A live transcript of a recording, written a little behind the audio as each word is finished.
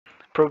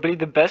Probably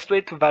the best way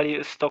to value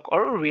a stock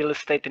or a real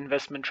estate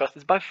investment trust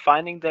is by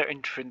finding their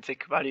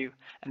intrinsic value.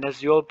 And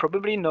as you all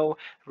probably know,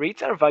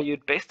 REITs are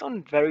valued based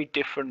on very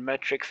different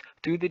metrics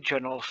to the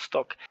general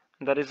stock.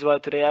 And that is why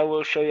today I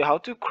will show you how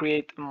to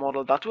create a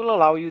model that will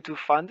allow you to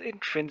find the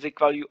intrinsic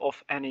value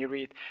of any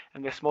REIT.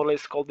 And this model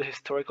is called the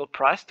historical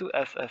price to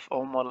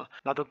FFO model.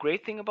 Now the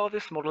great thing about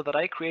this model that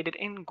I created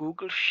in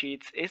Google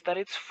Sheets is that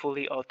it's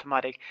fully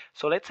automatic.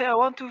 So let's say I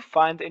want to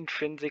find the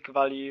intrinsic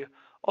value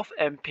of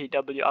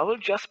MPW. I will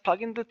just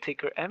plug in the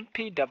ticker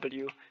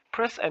MPW,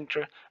 press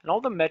enter, and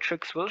all the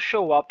metrics will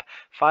show up,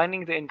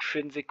 finding the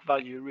intrinsic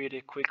value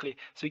really quickly.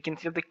 So you can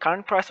see that the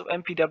current price of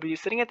MPW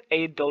is sitting at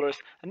 $8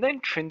 and the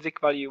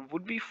intrinsic value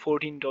would be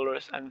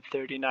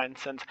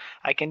 $14.39.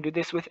 I can do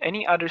this with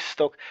any other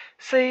stock,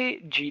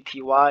 say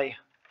GTY.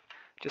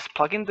 Just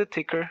plug in the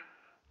ticker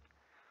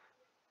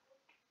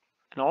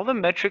and all the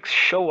metrics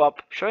show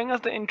up, showing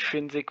us the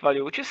intrinsic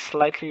value, which is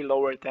slightly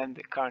lower than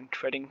the current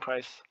trading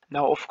price.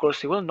 Now, of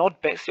course, you will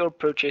not base your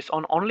purchase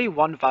on only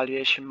one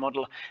valuation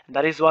model, and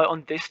that is why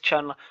on this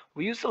channel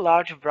we use a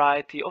large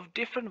variety of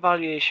different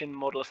valuation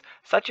models,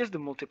 such as the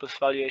multiples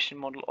valuation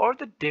model or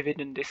the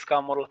dividend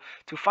discount model,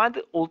 to find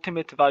the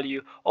ultimate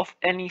value of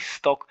any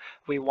stock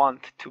we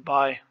want to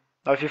buy.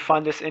 Now, if you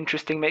find this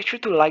interesting, make sure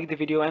to like the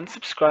video and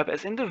subscribe,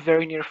 as in the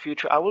very near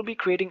future I will be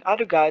creating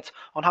other guides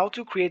on how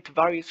to create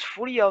various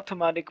fully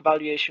automatic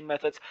valuation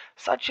methods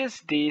such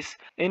as these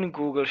in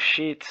Google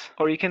Sheets.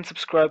 Or you can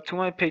subscribe to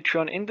my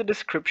Patreon in the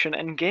description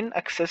and gain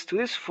access to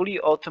this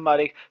fully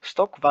automatic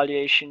stock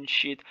valuation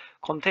sheet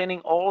containing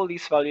all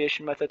these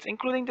valuation methods,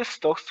 including the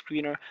stock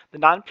screener, the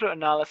 9-pillar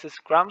analysis,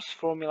 Graham's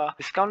formula,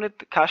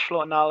 discounted cash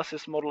flow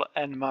analysis model,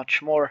 and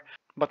much more.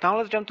 But now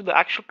let's jump to the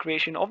actual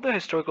creation of the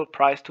historical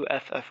price to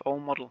FFO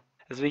model.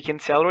 As we can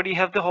see, I already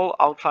have the whole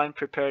outline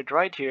prepared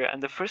right here,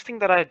 and the first thing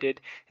that I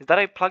did is that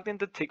I plugged in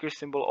the ticker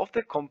symbol of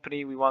the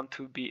company we want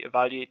to be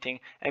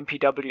evaluating,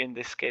 MPW in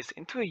this case,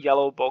 into a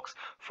yellow box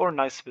for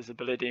nice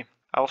visibility.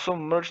 I also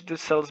merged the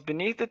cells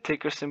beneath the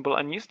ticker symbol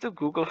and used the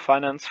Google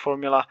Finance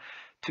formula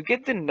to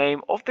get the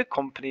name of the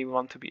company we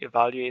want to be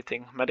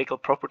evaluating, Medical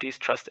Properties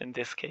Trust in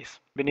this case.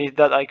 Beneath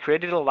that, I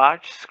created a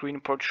large screen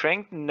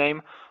portraying the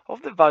name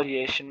of the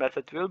valuation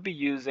method we'll be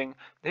using,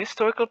 the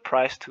historical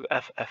price to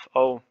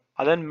FFO.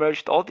 I then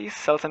merged all these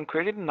cells and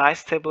created a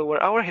nice table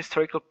where our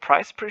historical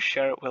price per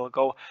share will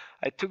go.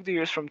 I took the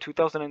years from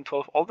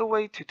 2012 all the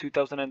way to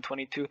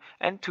 2022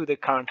 and to the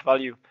current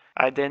value.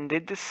 I then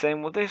did the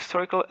same with the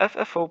historical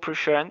FFO per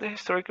share and the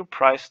historical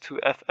price to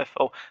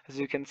FFO. As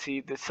you can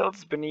see, the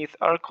cells beneath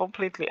are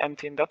completely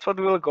empty, and that's what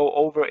we'll go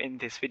over in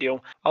this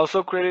video. I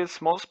also created a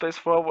small space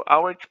for our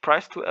average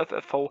price to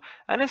FFO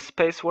and a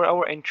space where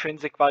our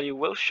intrinsic value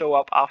will show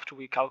up after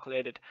we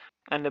calculate it.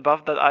 And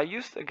above that, I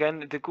used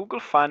again the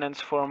Google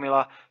Finance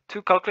formula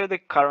to calculate the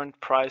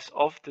current price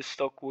of the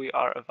stock we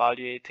are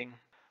evaluating.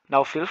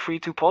 Now feel free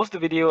to pause the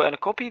video and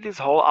copy this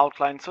whole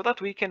outline so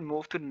that we can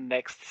move to the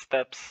next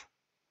steps.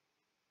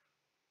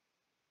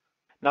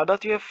 Now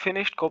that you have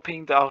finished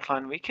copying the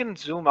outline, we can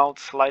zoom out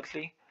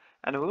slightly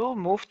and we will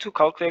move to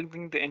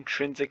calculating the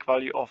intrinsic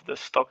value of the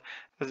stock.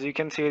 As you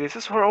can see, this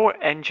is where our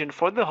engine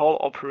for the whole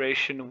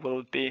operation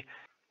will be.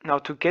 Now,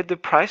 to get the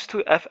price to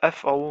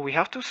FFO, we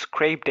have to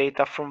scrape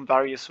data from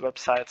various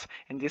websites.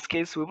 In this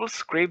case, we will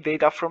scrape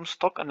data from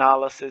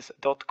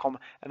stockanalysis.com,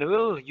 and we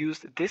will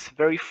use this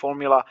very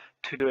formula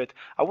to do it.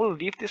 I will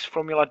leave this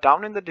formula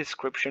down in the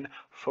description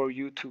for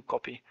you to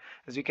copy.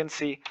 As you can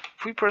see,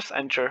 if we press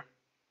enter,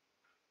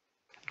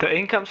 the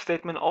income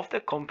statement of the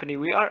company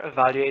we are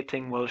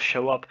evaluating will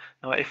show up.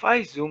 Now, if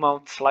I zoom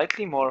out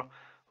slightly more,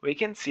 we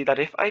can see that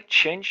if I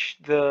change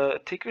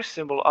the ticker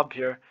symbol up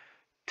here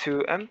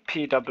to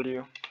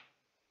MPW,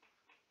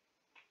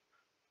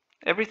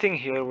 everything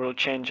here will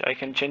change. I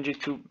can change it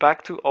to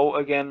back to O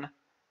again.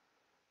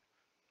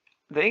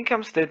 The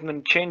income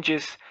statement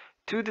changes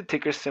to the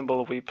ticker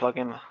symbol we plug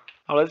in.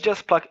 Now let's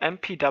just plug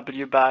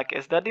MPW back,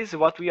 as that is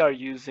what we are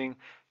using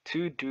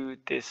to do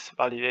this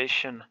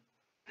valuation.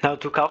 Now,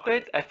 to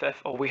calculate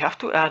FFO, we have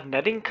to add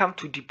net income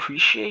to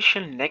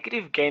depreciation,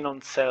 negative gain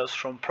on sales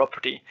from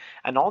property,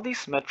 and all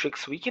these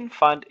metrics we can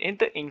find in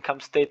the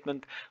income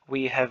statement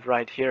we have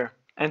right here.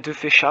 And to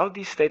fish out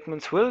these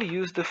statements, we'll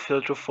use the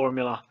filter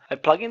formula. I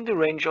plug in the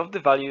range of the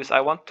values I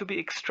want to be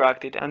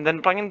extracted, and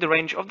then plug in the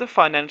range of the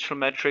financial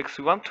metrics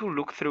we want to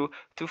look through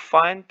to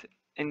find,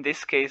 in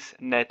this case,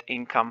 net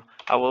income.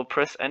 I will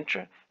press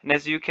enter, and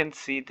as you can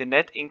see, the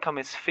net income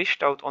is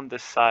fished out on the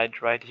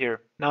side right here.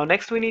 Now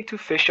next we need to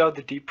fish out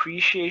the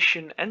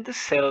depreciation and the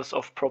sales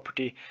of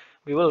property.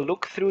 We will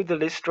look through the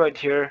list right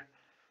here,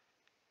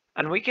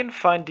 and we can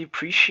find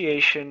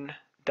depreciation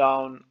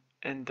down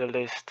in the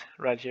list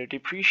right here,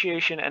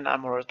 depreciation and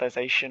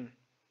amortization.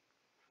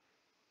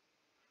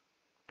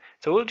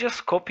 So we'll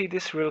just copy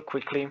this real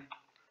quickly.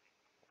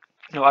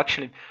 No,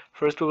 actually,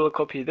 first we will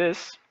copy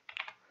this.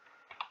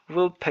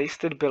 We'll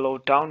paste it below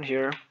down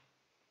here.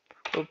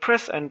 We'll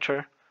press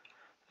enter.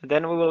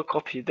 Then we will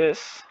copy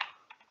this,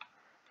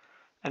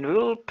 and we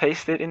will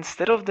paste it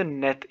instead of the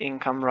net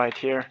income right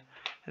here.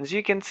 As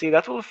you can see,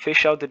 that will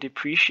fish out the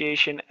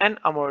depreciation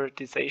and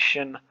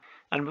amortization.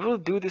 And we will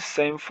do the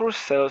same for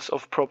sales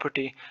of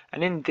property.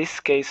 And in this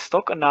case,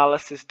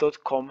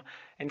 stockanalysis.com,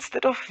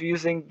 instead of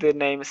using the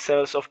name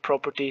sales of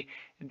property,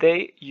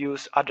 they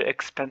use other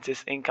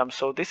expenses income.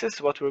 So this is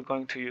what we're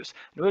going to use.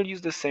 And we'll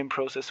use the same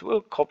process.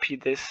 We'll copy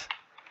this.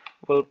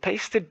 We'll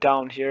paste it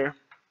down here.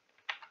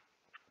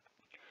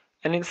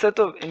 And instead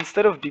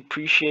of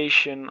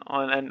depreciation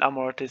and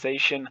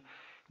amortization,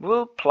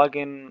 we'll plug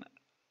in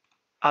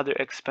other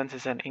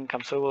expenses and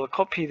income. So we'll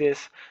copy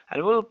this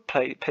and we'll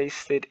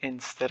paste it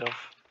instead of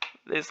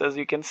this. As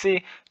you can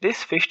see,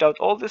 this fished out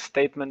all the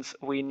statements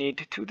we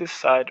need to the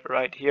side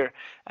right here.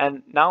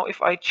 And now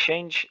if I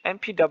change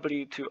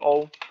MPW to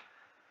O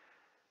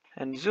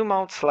and zoom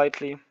out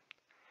slightly,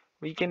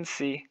 we can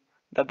see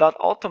that that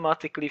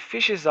automatically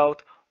fishes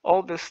out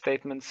all the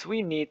statements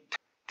we need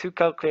to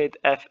calculate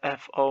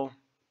FFO.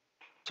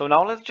 So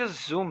now let's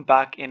just zoom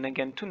back in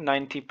again to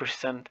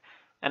 90%.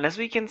 And as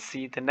we can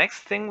see, the next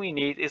thing we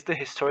need is the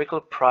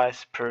historical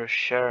price per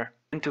share.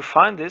 And to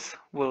find this,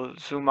 we'll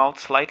zoom out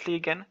slightly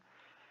again.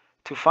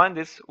 To find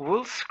this,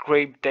 we'll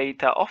scrape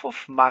data off of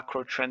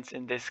macro trends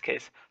in this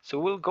case. So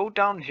we'll go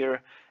down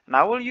here and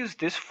I will use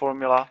this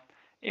formula,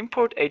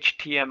 import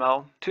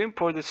HTML, to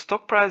import the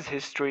stock price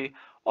history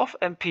of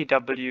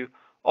MPW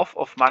off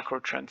of macro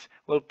trends.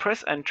 We'll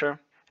press enter,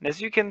 and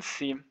as you can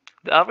see,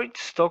 the average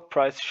stock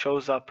price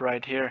shows up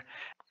right here.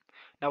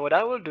 Now what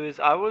I will do is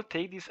I will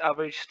take these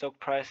average stock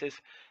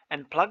prices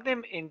and plug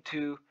them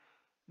into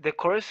the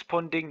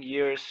corresponding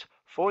years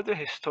for the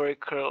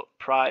historical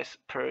price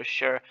per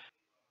share.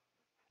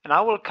 And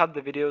I will cut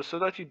the video so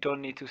that you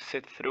don't need to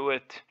sit through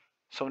it.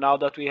 So now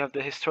that we have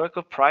the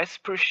historical price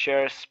per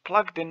shares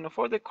plugged in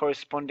for the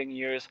corresponding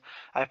years,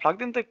 I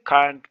plugged in the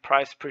current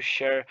price per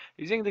share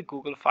using the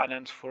Google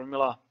Finance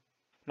formula.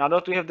 Now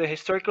that we have the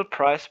historical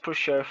price per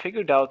share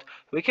figured out,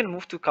 we can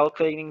move to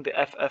calculating the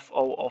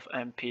FFO of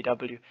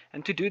MPW.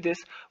 And to do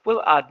this,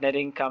 we'll add net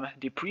income,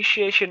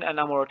 depreciation and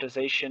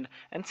amortization,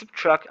 and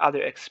subtract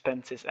other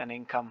expenses and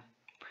income.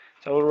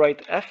 So we'll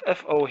write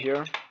FFO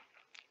here.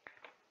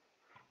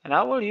 And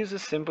I will use a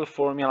simple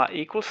formula,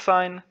 equal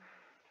sign,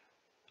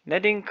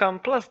 net income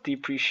plus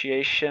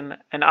depreciation,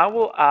 and I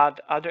will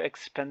add other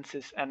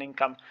expenses and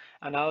income.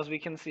 And now as we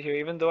can see here,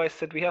 even though I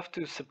said we have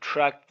to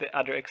subtract the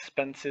other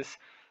expenses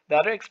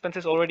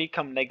already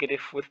come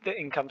negative with the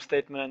income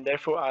statement, and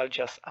therefore I'll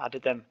just add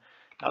them.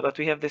 Now that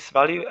we have this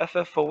value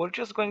FFO, we're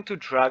just going to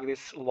drag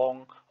this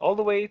along all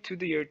the way to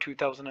the year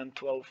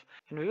 2012,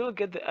 and we will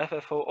get the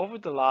FFO over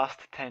the last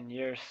 10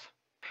 years.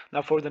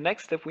 Now for the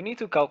next step, we need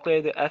to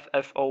calculate the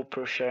FFO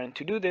per share, and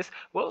to do this,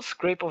 we'll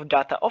scrape off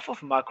data off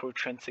of macro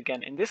trends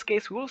again. In this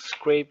case, we'll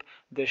scrape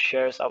the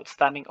shares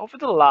outstanding over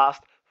the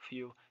last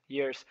few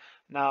years.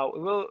 Now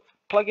we will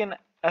plug in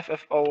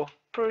FFO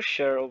per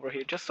share over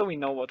here just so we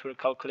know what we're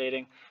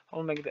calculating.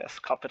 I'll make the S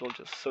capital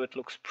just so it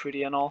looks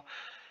pretty and all.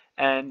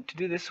 And to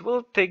do this,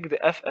 we'll take the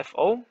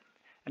FFO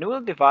and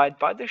we'll divide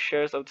by the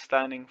shares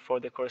outstanding for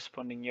the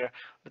corresponding year.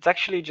 Let's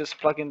actually just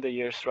plug in the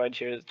years right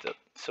here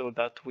so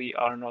that we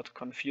are not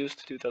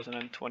confused.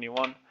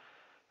 2021,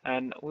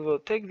 and we will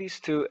take these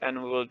two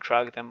and we will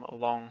drag them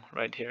along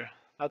right here.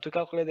 Now to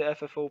calculate the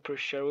FFO per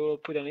share, we will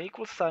put an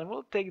equal sign,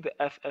 we'll take the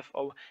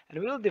FFO and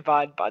we'll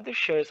divide by the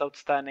shares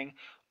outstanding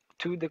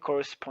to the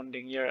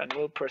corresponding year, and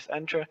we'll press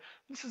enter.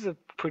 This is a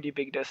pretty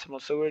big decimal,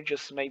 so we'll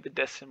just make the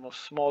decimal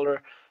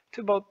smaller to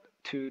about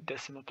 2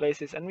 decimal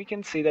places, and we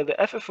can see that the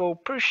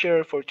FFO per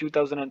share for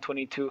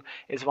 2022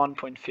 is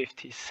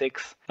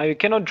 1.56. Now you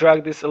cannot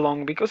drag this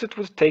along because it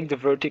would take the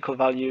vertical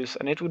values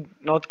and it would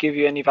not give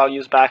you any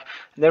values back,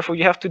 and therefore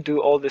you have to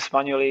do all this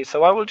manually.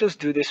 So I will just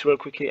do this real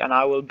quickly and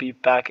I will be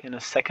back in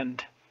a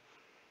second.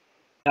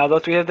 Now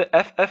that we have the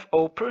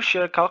FFO per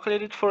share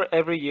calculated for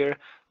every year,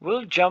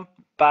 we'll jump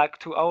back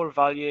to our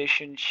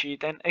valuation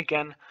sheet, and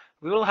again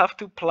we will have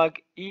to plug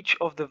each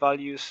of the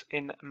values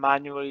in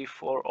manually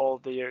for all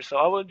the years. So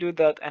I will do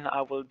that and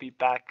I will be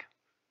back.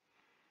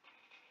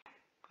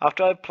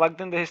 After I plugged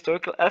in the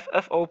historical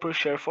FFO per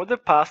share for the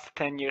past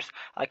 10 years,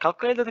 I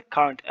calculated the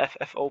current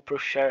FFO per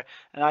share,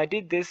 and I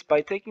did this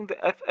by taking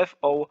the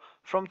FFO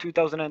from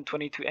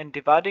 2022 and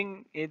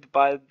dividing it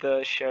by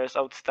the shares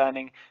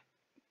outstanding,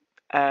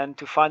 and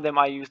to find them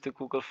I used the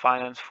Google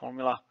Finance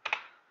formula.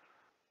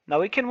 Now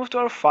we can move to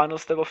our final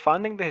step of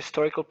finding the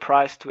historical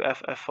price to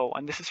FFO,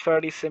 and this is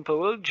fairly simple.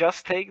 We'll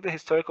just take the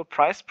historical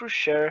price per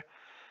share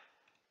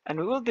and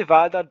we will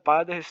divide that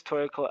by the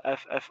historical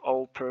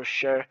FFO per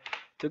share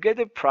to get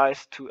the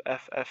price to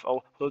FFO.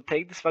 We'll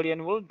take this value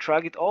and we'll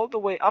drag it all the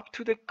way up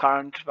to the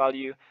current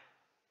value.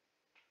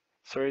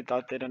 Sorry,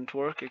 that didn't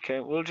work. Okay,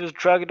 we'll just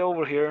drag it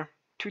over here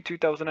to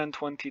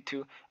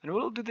 2022, and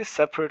we'll do this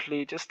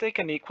separately. Just take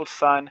an equal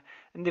sign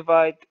and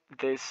divide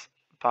this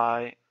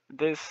by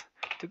this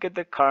to get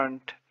the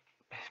current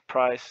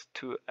price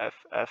to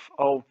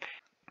FFO.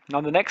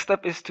 Now the next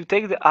step is to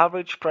take the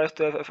average price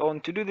to FFO,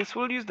 and to do this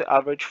we'll use the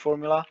average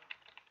formula,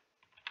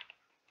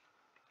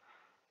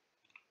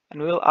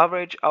 and we'll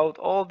average out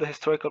all the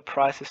historical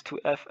prices to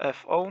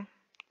FFO.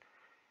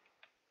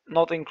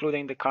 not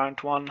including the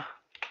current one.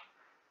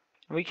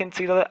 We can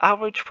see that the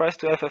average price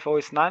to FFO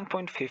is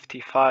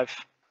 9.55.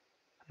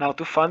 Now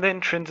to find the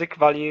intrinsic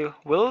value,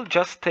 we'll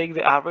just take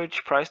the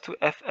average price to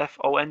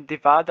FFO and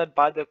divide that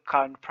by the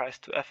current price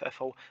to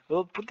FFO.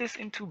 We'll put this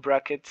into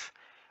brackets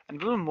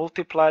and we'll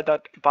multiply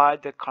that by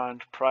the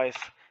current price.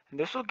 And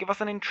this will give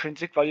us an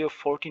intrinsic value of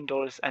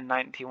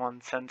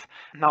 $14.91.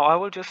 Now I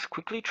will just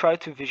quickly try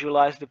to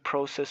visualize the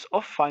process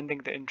of finding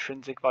the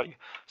intrinsic value.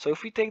 So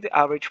if we take the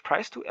average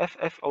price to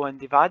FFO and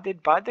divide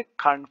it by the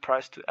current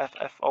price to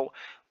FFO,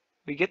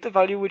 we get the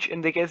value which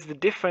indicates the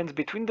difference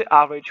between the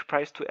average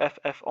price to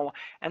FFO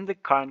and the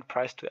current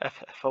price to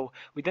FFO.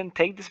 We then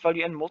take this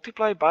value and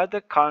multiply by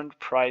the current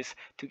price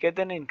to get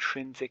an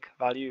intrinsic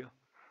value.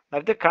 Now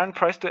if the current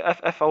price to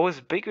FFO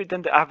is bigger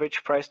than the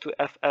average price to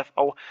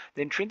FFO,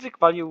 the intrinsic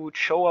value would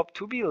show up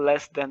to be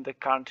less than the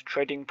current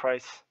trading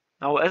price.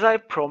 Now, as I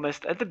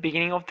promised at the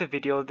beginning of the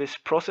video, this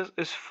process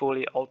is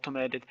fully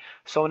automated.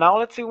 So now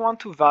let's say we want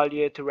to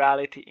evaluate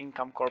Reality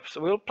Income Corp.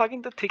 So we'll plug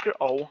in the ticker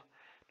O.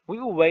 We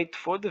will wait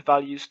for the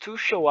values to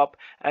show up.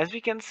 As we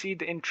can see,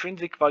 the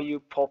intrinsic value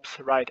pops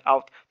right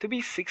out to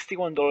be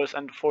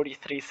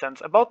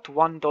 $61.43, about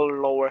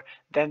 $1 lower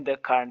than the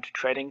current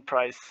trading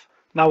price.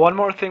 Now one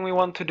more thing we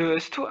want to do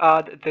is to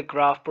add the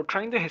graph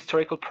portraying the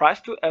historical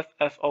price to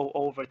FFO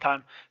over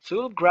time. So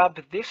we'll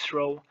grab this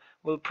row,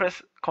 we'll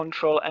press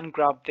Ctrl and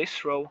grab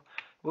this row,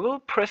 we will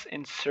press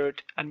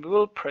Insert and we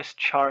will press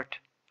Chart.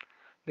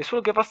 This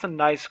will give us a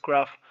nice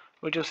graph.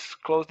 We'll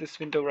just close this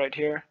window right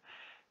here.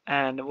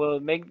 And we'll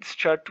make this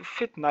chart to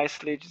fit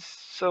nicely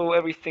just so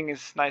everything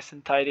is nice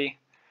and tidy.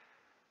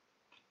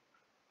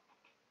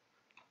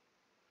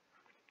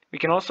 We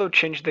can also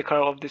change the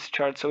color of this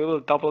chart, so we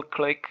will double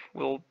click,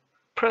 we'll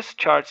press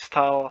chart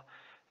style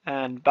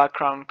and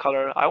background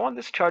color. I want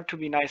this chart to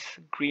be nice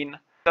green.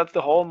 That's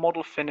the whole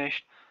model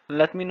finished.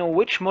 Let me know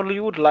which model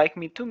you would like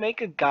me to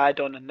make a guide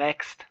on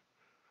next.